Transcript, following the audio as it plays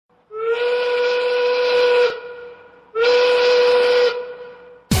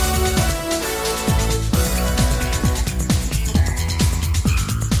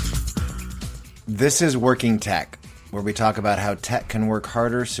This is Working Tech, where we talk about how tech can work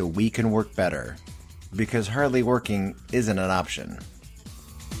harder so we can work better. Because hardly working isn't an option.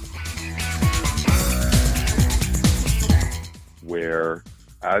 Where,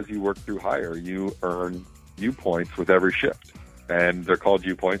 as you work through hire, you earn viewpoints with every shift. And they're called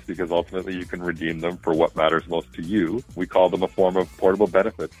viewpoints because ultimately you can redeem them for what matters most to you. We call them a form of portable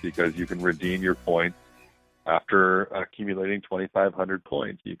benefits because you can redeem your points after accumulating 2,500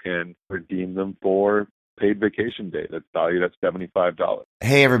 points. You can redeem them for paid vacation day that's valued at $75.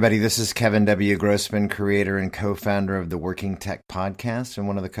 Hey everybody, this is Kevin W. Grossman, creator and co-founder of the Working Tech podcast and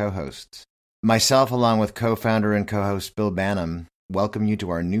one of the co-hosts. Myself, along with co-founder and co-host Bill Banham, welcome you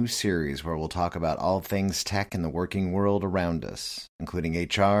to our new series where we'll talk about all things tech in the working world around us, including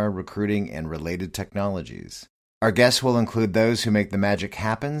HR, recruiting, and related technologies. Our guests will include those who make the magic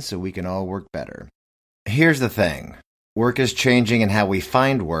happen so we can all work better. Here's the thing. Work is changing, and how we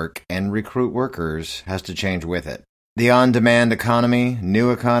find work and recruit workers has to change with it. The on-demand economy,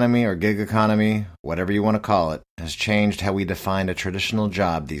 new economy, or gig economy, whatever you want to call it, has changed how we define a traditional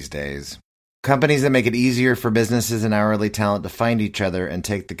job these days. Companies that make it easier for businesses and hourly talent to find each other and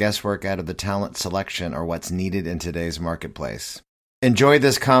take the guesswork out of the talent selection are what's needed in today's marketplace. Enjoy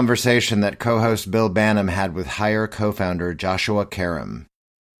this conversation that co-host Bill Banham had with Hire co-founder Joshua Karam.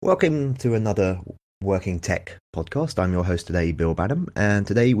 Welcome to another Working Tech podcast. I'm your host today, Bill Banham, and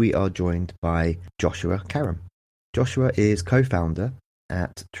today we are joined by Joshua Karam. Joshua is co-founder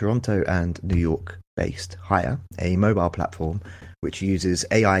at Toronto and New York-based Hire, a mobile platform which uses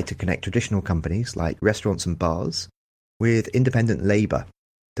AI to connect traditional companies like restaurants and bars with independent labour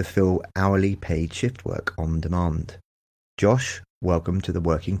to fill hourly paid shift work on demand. Josh, welcome to the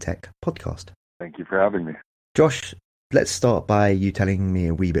Working Tech podcast. Thank you for having me. Josh, let's start by you telling me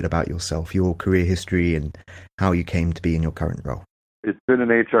a wee bit about yourself, your career history, and how you came to be in your current role. It's been an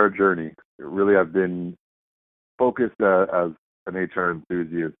HR journey. Really, I've been focused as an HR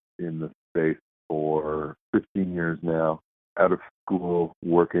enthusiast in the space for 15 years now. Out of school,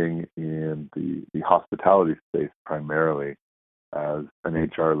 working in the hospitality space primarily as an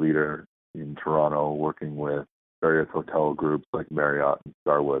HR leader in Toronto, working with various hotel groups like Marriott and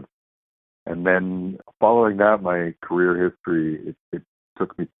Starwood. And then following that, my career history, it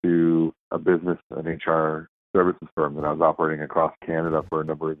took me to a business, an HR services firm that I was operating across Canada for a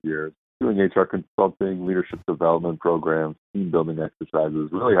number of years, doing HR consulting, leadership development programs, team building exercises,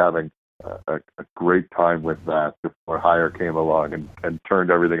 really having a great time with that before Hire came along and turned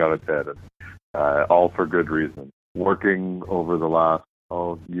everything on its head, and all for good reason. Working over the last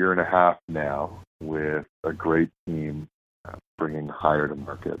year and a half now with a great team, bringing Hire to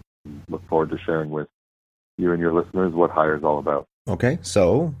market. Look forward to sharing with you and your listeners what Hire is all about. Okay,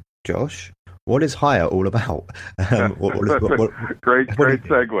 so Josh, what is Hire all about? Great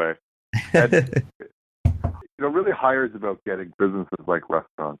segue. And, really Hire is about getting businesses like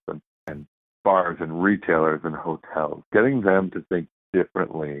restaurants and bars and retailers and hotels, getting them to think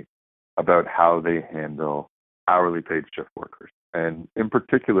differently about how they handle hourly paid shift workers, and in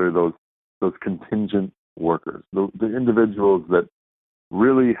particular those contingent workers, the individuals that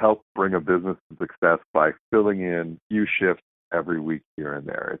really help bring a business to success by filling in few shifts every week here and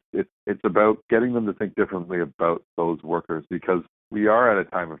there. It's about getting them to think differently about those workers, because we are at a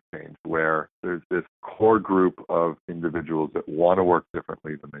time of change where there's this core group of individuals that want to work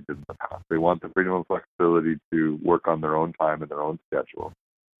differently than they did in the past. They want the freedom and flexibility to work on their own time and their own schedule.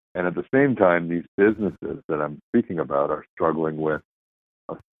 And at the same time, these businesses that I'm speaking about are struggling with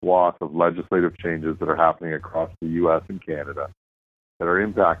a swath of legislative changes that are happening across the U.S. and Canada that are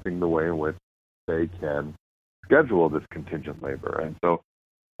impacting the way in which they can schedule this contingent labor. And so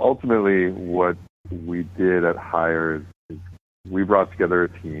ultimately what we did at Hire is we brought together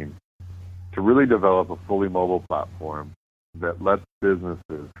a team to really develop a fully mobile platform that lets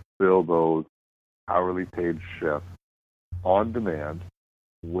businesses fill those hourly paid shifts on demand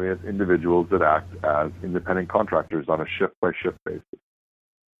with individuals that act as independent contractors on a shift-by-shift basis.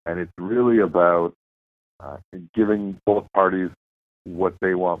 And it's really about giving both parties what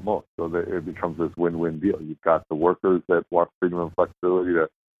they want most, so that it becomes this win-win deal. You've got the workers that want freedom and flexibility to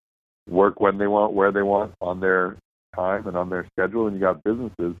work when they want, where they want, on their time and on their schedule, and you got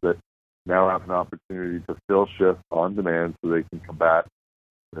businesses that now have an opportunity to fill shifts on demand so they can combat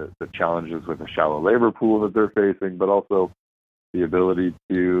the challenges with a shallow labor pool that they're facing, but also the ability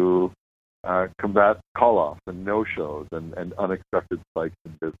to combat call-offs and no-shows and unexpected spikes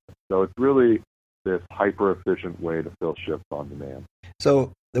in business. So it's really this hyper-efficient way to fill shifts on demand.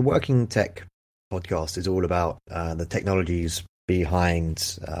 So the Working Tech podcast is all about the technologies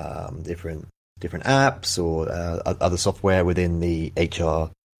behind different apps or other software within the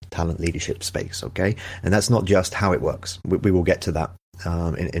HR talent leadership space, okay? And that's not just how it works. We will get to that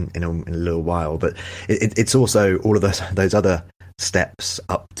in a little while, but it's also all of those other steps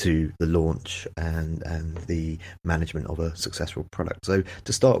up to the launch and the management of a successful product. So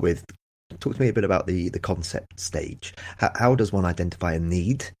to start with, talk to me a bit about the concept stage. How does one identify a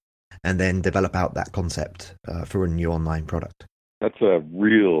need and then develop out that concept for a new online product? That's a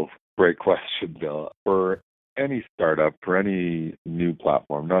real great question, Bill. For any startup, for any new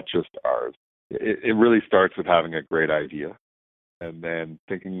platform, not just ours, it really starts with having a great idea and then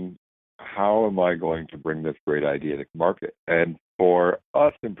thinking, how am I going to bring this great idea to market? And for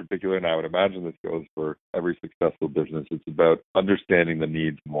us in particular, and I would imagine this goes for every successful business, it's about understanding the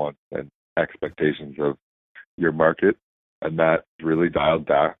needs and wants and expectations of your market. And that really dialed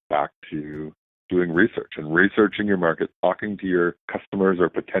back to doing research and researching your market, talking to your customers or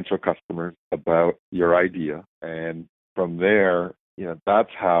potential customers about your idea. And from there, that's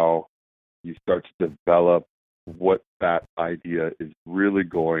how you start to develop what that idea is really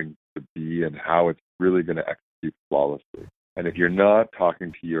going to be and how it's really going to execute flawlessly. And if you're not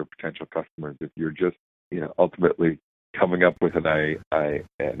talking to your potential customers, if you're just, ultimately coming up with an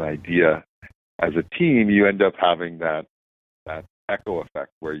idea as a team, you end up having that echo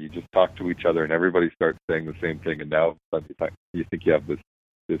effect where you just talk to each other and everybody starts saying the same thing. And now you think you have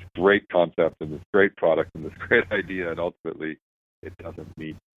this great concept and this great product and this great idea, and ultimately it doesn't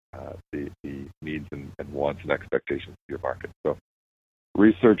meet the needs and wants and expectations of your market. So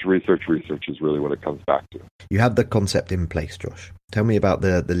research is really what it comes back to. You have the concept in place, Josh. Tell me about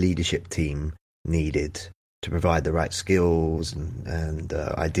the leadership team needed to provide the right skills and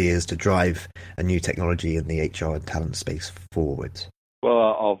ideas to drive a new technology in the HR and talent space forward.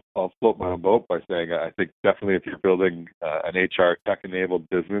 Well, I'll float my own boat by saying I think definitely if you're building an HR tech-enabled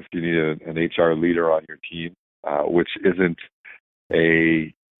business, you need an HR leader on your team, which isn't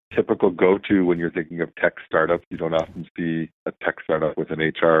a typical go-to when you're thinking of tech startups. You don't often see a tech startup with an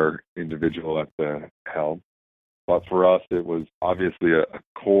HR individual at the helm. But for us, it was obviously a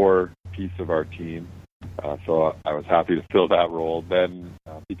core piece of our team. So I was happy to fill that role. Then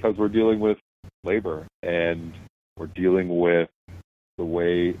because we're dealing with labor and we're dealing with the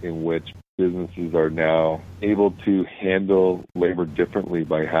way in which businesses are now able to handle labor differently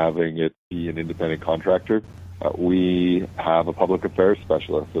by having it be an independent contractor, we have a public affairs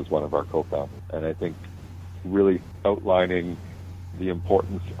specialist as one of our co-founders. And I think really outlining the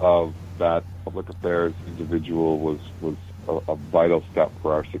importance of that public affairs individual was a vital step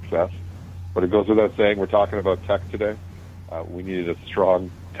for our success. But it goes without saying, we're talking about tech today. We needed a strong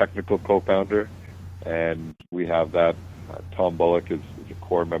technical co-founder, and we have that. Tom Bullock is a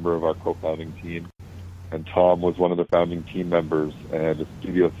core member of our co-founding team, and Tom was one of the founding team members and a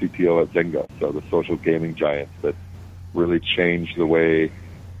studio CTO at Zynga, so the social gaming giant that really changed the way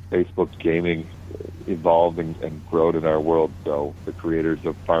Facebook gaming evolved and growed in our world. So the creators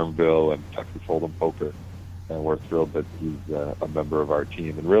of Farmville and Texas Hold'em Poker. And we're thrilled that he's a member of our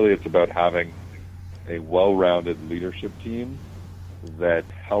team. And really it's about having a well-rounded leadership team that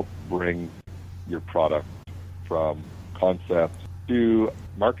helps bring your product from concept to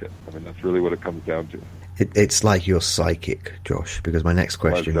market. I mean, that's really what it comes down to. It's like you're psychic, Josh, because my next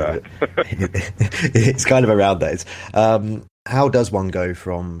question, it's kind of around that. How does one go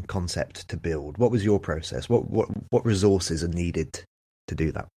from concept to build? What was your process? What resources are needed to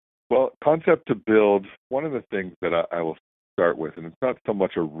do that? Well, concept to build, one of the things that I will start with, and it's not so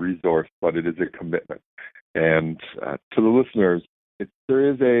much a resource, but it is a commitment. And to the listeners, there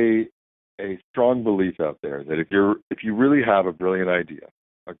is a strong belief out there that if you really have a brilliant idea,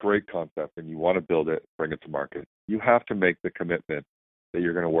 a great concept, and you want to build it, bring it to market, you have to make the commitment that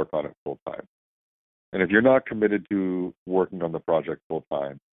you're going to work on it full time. And if you're not committed to working on the project full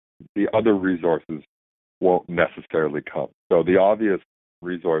time, the other resources won't necessarily come. So the obvious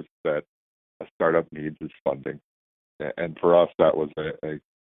resource that a startup needs is funding. And for us, that was a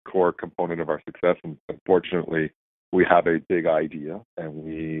core component of our success. And unfortunately, we have a big idea, and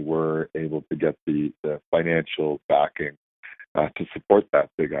we were able to get the financial backing to support that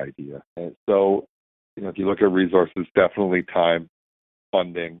big idea. And so, if you look at resources, definitely time,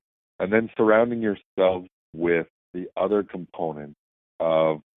 funding, and then surrounding yourself with the other components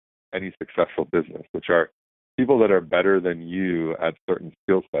of any successful business, which are people that are better than you at certain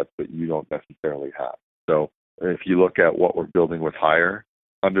skill sets that you don't necessarily have. So if you look at what we're building with Hire,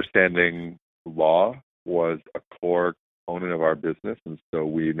 understanding law was a core component of our business. And so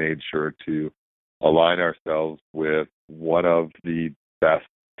we made sure to align ourselves with one of the best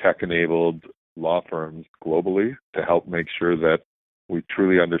tech-enabled law firms globally to help make sure that we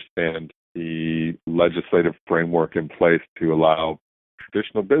truly understand the legislative framework in place to allow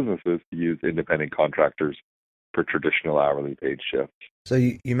traditional businesses to use independent contractors for traditional hourly paid shifts. So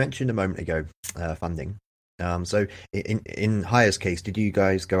you mentioned a moment ago funding. So in Hire's case, did you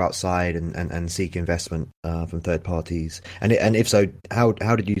guys go outside and seek investment from third parties? And if so, how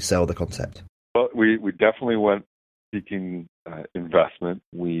did you sell the concept? Well, we definitely went seeking investment.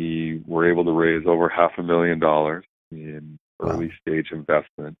 We were able to raise over $500,000 in early stage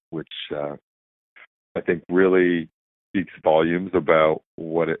investment, which I think really speaks volumes about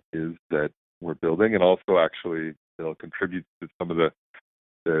what it is that we're building, and also actually it'll contribute to some of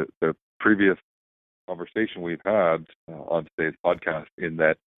the previous conversation we've had on today's podcast, in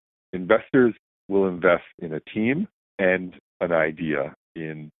that investors will invest in a team and an idea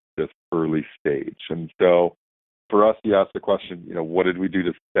in this early stage. And so for us, you asked the question, what did we do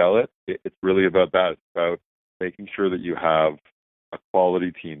to sell it? It's really about that. It's about making sure that you have a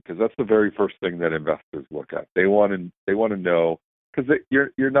quality team, because that's the very first thing that investors look at. They want to know, because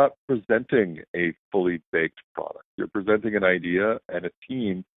you're not presenting a fully baked product. You're presenting an idea and a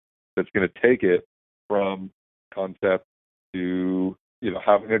team that's going to take it from concept to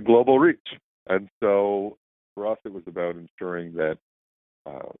having a global reach. And so for us, it was about ensuring that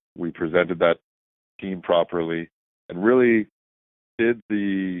we presented that team properly and really did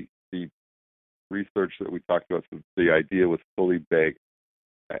the research that we talked about, so the idea was fully baked,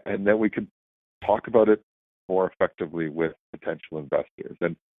 and then we could talk about it more effectively with potential investors.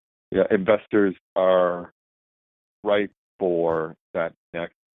 And investors are ripe for that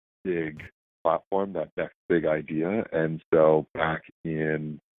next big platform, that next big idea. And so back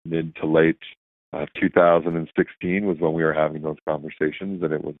in mid to late 2016 was when we were having those conversations,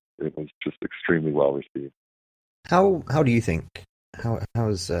 and it was just extremely well received. How do you think how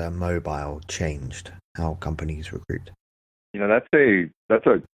has mobile changed how companies recruit? That's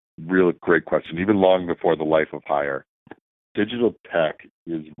a real great question. Even long before the life of Hire, digital tech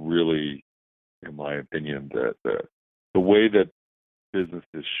is really, in my opinion, the way that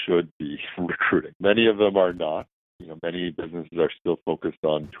businesses should be recruiting. Many of them are not. Many businesses are still focused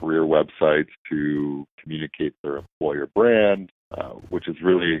on career websites to communicate their employer brand, which is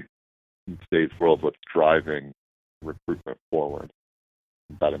really, in today's world, what's driving recruitment forward,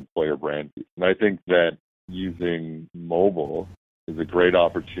 that employer brand piece. And I think that using mobile is a great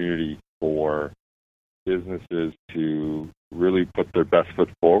opportunity for businesses to really put their best foot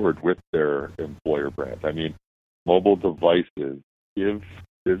forward with their employer brand. I mean, mobile devices give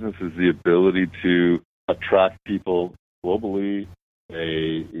businesses the ability to attract people globally.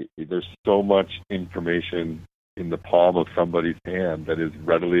 There's so much information in the palm of somebody's hand that is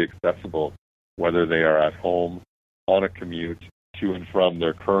readily accessible, whether they are at home, on a commute, to and from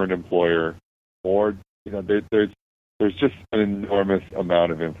their current employer, or there's just an enormous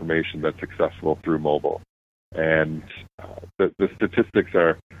amount of information that's accessible through mobile. And the statistics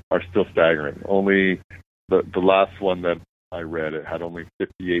are still staggering. Only the last one that I read, it had only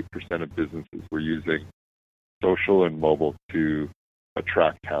 58% of businesses were using social and mobile to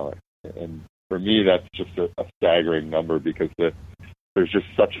attract talent. And for me, that's just a staggering number, because there's just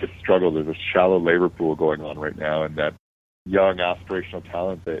such a struggle. There's a shallow labor pool going on right now, and that young aspirational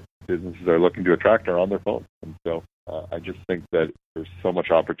talent that businesses are looking to attract are on their phones. And so I just think that there's so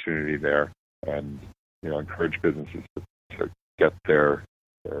much opportunity there, and encourage businesses to get their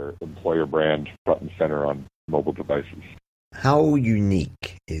employer brand front and center on mobile devices. How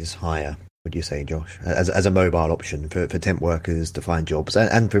unique is Hire, would you say, Josh, as a mobile option for temp workers to find jobs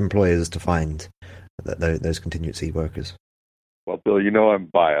and for employers to find those contingency workers? Well, Bill, I'm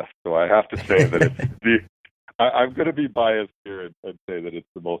biased, so I have to say that it's I'm going to be biased here and say that it's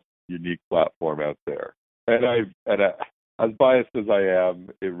the most unique platform out there. And as biased as I am,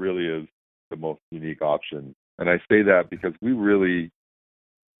 it really is the most unique option. And I say that because we really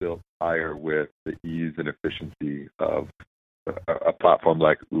built Hire with the ease and efficiency of a platform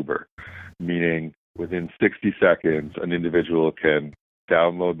like Uber, meaning within 60 seconds, an individual can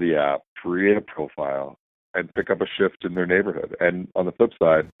download the app, create a profile, and pick up a shift in their neighborhood. And on the flip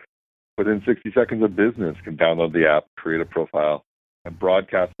side, within 60 seconds, a business can download the app, create a profile, and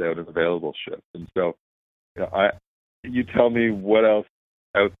broadcast out an available shift. And so, you tell me what else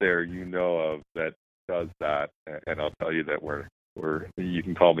out there of that does that, and I'll tell you that you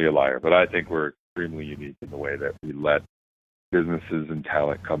can call me a liar, but I think we're extremely unique in the way that we let businesses and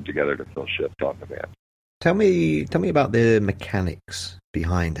talent come together to fill shifts on demand. Tell me about the mechanics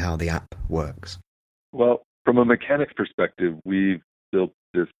behind how the app works. Well, from a mechanics perspective, we've built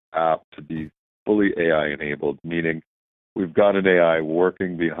this app to be fully AI enabled, meaning we've got an AI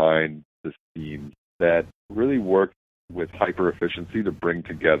working behind the scenes that really works with hyper efficiency to bring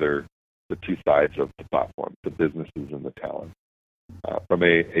together the two sides of the platform, the businesses and the talent. From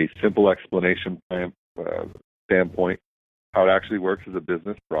a simple explanation plan, standpoint, how it actually works as a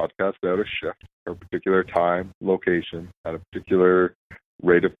business broadcast out a shift for a particular time, location, at a particular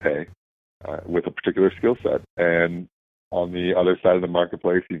rate of pay, with a particular skill set. And on the other side of the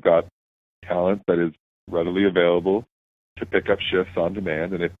marketplace, you've got talent that is readily available to pick up shifts on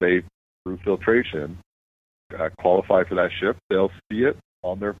demand. And if they, through filtration, qualify for that shift, they'll see it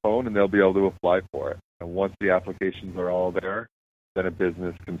on their phone and they'll be able to apply for it. And once the applications are all there, then a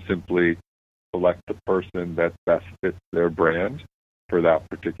business can simply select the person that best fits their brand for that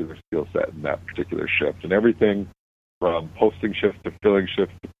particular skill set and that particular shift. And everything from posting shifts to filling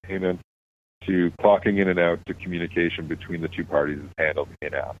shifts to payment to clocking in and out to communication between the two parties is handled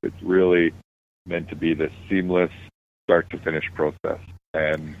in-app. It's really meant to be this seamless start-to-finish process.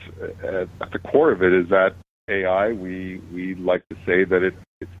 And at the core of it is that AI, we like to say that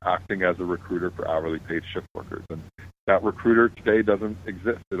it's acting as a recruiter for hourly paid shift workers. And that recruiter today doesn't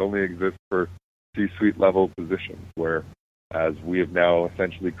exist. It only exists for C-suite level positions, whereas we have now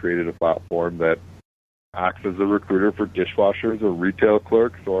essentially created a platform that acts as a recruiter for dishwashers or retail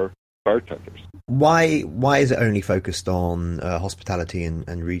clerks or bartenders. Why is it only focused on hospitality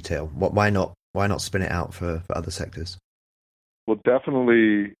and retail? Why not spin it out for other sectors? Well,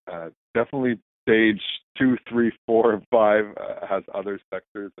 definitely stage 2, 3, 4, and 5 has other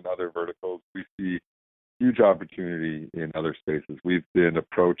sectors and other verticals. We see huge opportunity in other spaces. We've been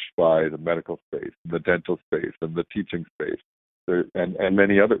approached by the medical space, the dental space, and the teaching space, and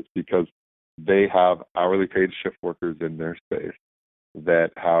many others, because they have hourly paid shift workers in their space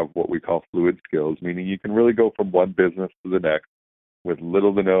that have what we call fluid skills, meaning you can really go from one business to the next with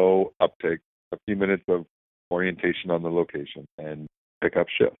little to no uptake, a few minutes of orientation on the location, and pick up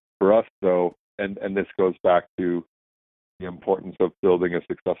shifts. For us, though, and this goes back to the importance of building a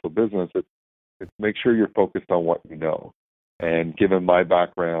successful business, it's make sure you're focused on what you know. And given my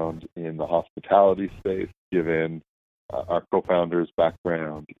background in the hospitality space, given our co-founder's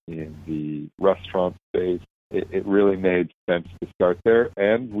background in the restaurant space, it really made sense to start there.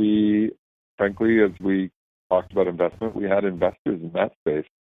 And we, frankly, as we talked about investment, we had investors in that space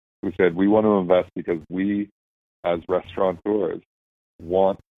who said, we want to invest because we, as restaurateurs,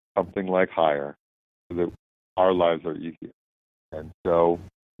 want something like Hire so that our lives are easier. And so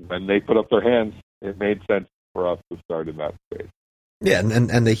when they put up their hands, it made sense for us to start in that space. Yeah,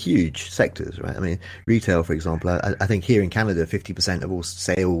 and they're huge sectors, right? I mean, retail, for example, I think here in Canada, 50% of all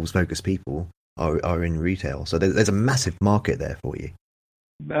sales-focused people are in retail. So there's a massive market there for you.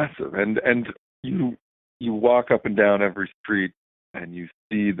 Massive. And you walk up and down every street and you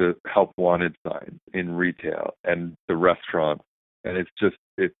see the help wanted signs in retail and the restaurant. And it's just,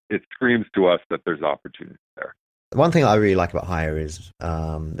 it screams to us that there's opportunity there. One thing I really like about Hire is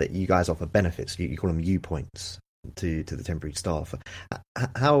that you guys offer benefits. You call them U-points to the temporary staff.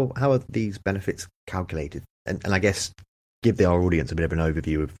 How are these benefits calculated? And I guess give our audience a bit of an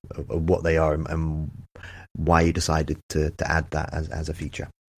overview of what they are and why you decided to add that as a feature.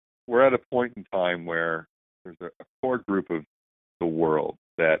 We're at a point in time where there's a core group of the world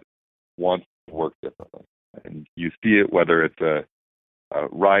that wants to work differently. And you see it whether it's a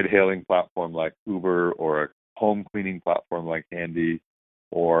ride-hailing platform like Uber or a home cleaning platform like Handy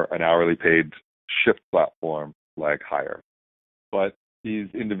or an hourly paid shift platform like Hire. But these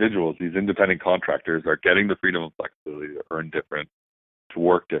individuals, these independent contractors are getting the freedom and flexibility to earn different, to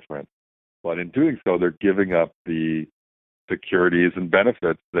work different. But in doing so, they're giving up the securities and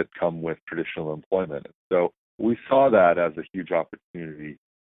benefits that come with traditional employment. So we saw that as a huge opportunity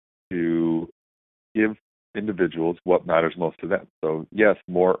to give individuals what matters most to them. So yes,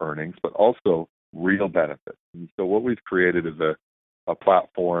 more earnings, but also real benefits. And so what we've created is a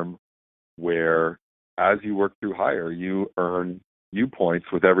platform where as you work through Hire, you earn U-points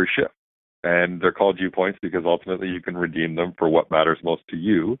with every shift. And they're called U-points because ultimately you can redeem them for what matters most to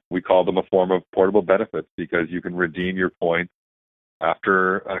you. We call them a form of portable benefits because you can redeem your points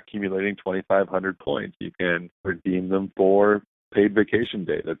after accumulating 2,500 points. You can redeem them for paid vacation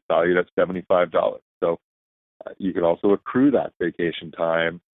day that's valued at $75. So you can also accrue that vacation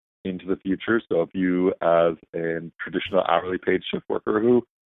time into the future. So if you, as a traditional hourly paid shift worker who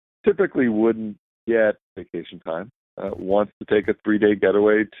typically wouldn't get vacation time, wants to take a 3-day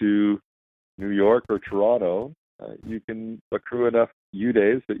getaway to New York or Toronto, you can accrue enough U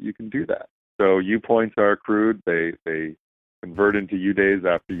days that you can do that. So U points are accrued. They convert into U days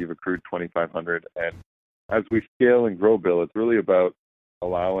after you've accrued 2,500. And as we scale and grow, Bill, it's really about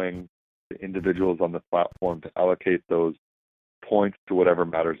allowing the individuals on the platform to allocate those points to whatever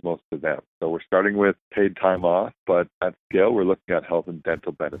matters most to them. So we're starting with paid time off, but at scale, we're looking at health and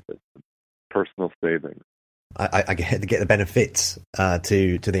dental benefits, personal savings, I get the benefits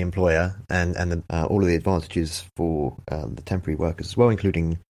to the employer and all of the advantages for the temporary workers as well,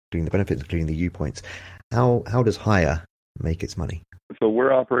 including the benefits, including the U points. How does Hire make its money? So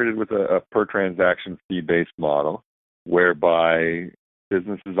we're operated with a per transaction fee based model, whereby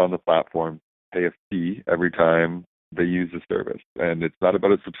businesses on the platform pay a fee every time they use the service. And it's not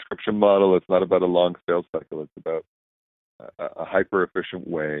about a subscription model. It's not about a long sales cycle. It's about a hyper efficient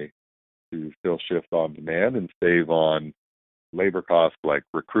way to fill shifts on demand and save on labor costs like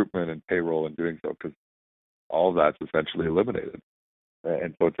recruitment and payroll in doing so, because all of that's essentially eliminated.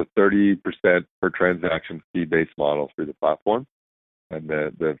 And so it's a 30% per transaction fee-based model through the platform. And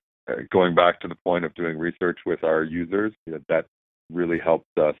the going back to the point of doing research with our users, that really helps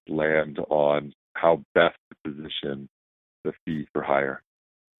us land on how best to position the fee for Hire.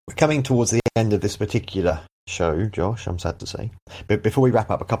 We're coming towards the end of this particular show, Josh, I'm sad to say. But before we wrap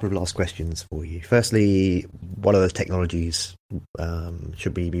up, a couple of last questions for you. Firstly, what other technologies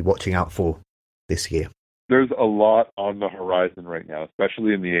should we be watching out for this year? There's a lot on the horizon right now,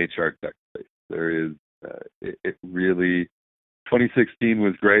 especially in the HR tech space. There is, it really, 2016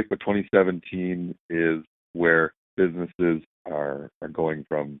 was great, but 2017 is where businesses are going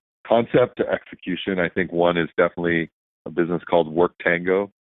from concept to execution. I think one is definitely a business called WorkTango,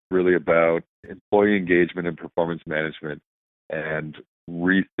 really about employee engagement and performance management and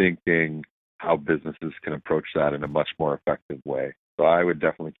rethinking how businesses can approach that in a much more effective way. So I would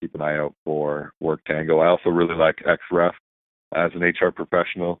definitely keep an eye out for WorkTango. I also really like XREF. As an HR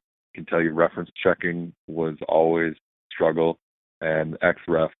professional, I can tell you reference checking was always a struggle, and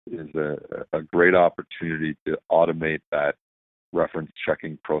XREF is a great opportunity to automate that reference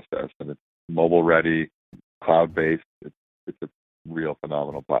checking process. And it's mobile ready, cloud-based. It's a real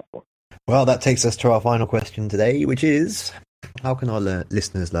phenomenal platform. Well, that takes us to our final question today, which is, how can our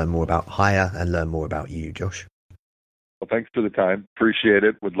listeners learn more about Hire and learn more about you, Josh? Well, thanks for the time. Appreciate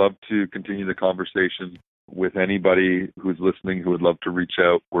it. Would love to continue the conversation with anybody who's listening who would love to reach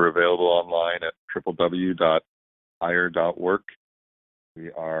out. We're available online at www.hire.work.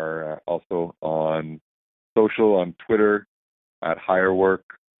 We are also on social, on Twitter, at HireWork,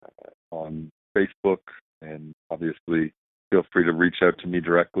 on Facebook, and obviously feel free to reach out to me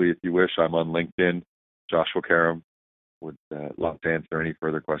directly if you wish. I'm on LinkedIn, Joshua Karam. Would love to answer any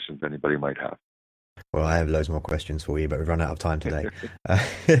further questions anybody might have. Well, I have loads more questions for you, but we've run out of time today.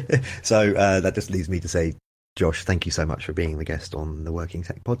 So that just leaves me to say, Josh, thank you so much for being the guest on the Working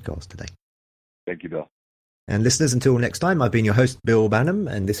Tech podcast today. Thank you, Bill. And listeners, until next time, I've been your host, Bill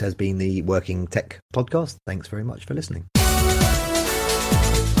Banham, and this has been the Working Tech podcast. Thanks very much for listening.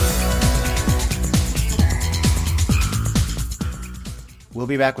 We'll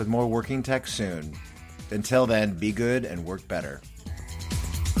be back with more Working Tech soon. Until then, be good and work better.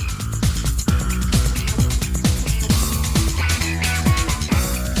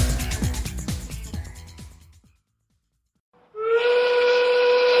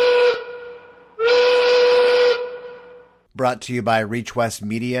 Brought to you by Reach West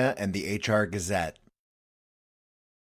Media and the HR Gazette.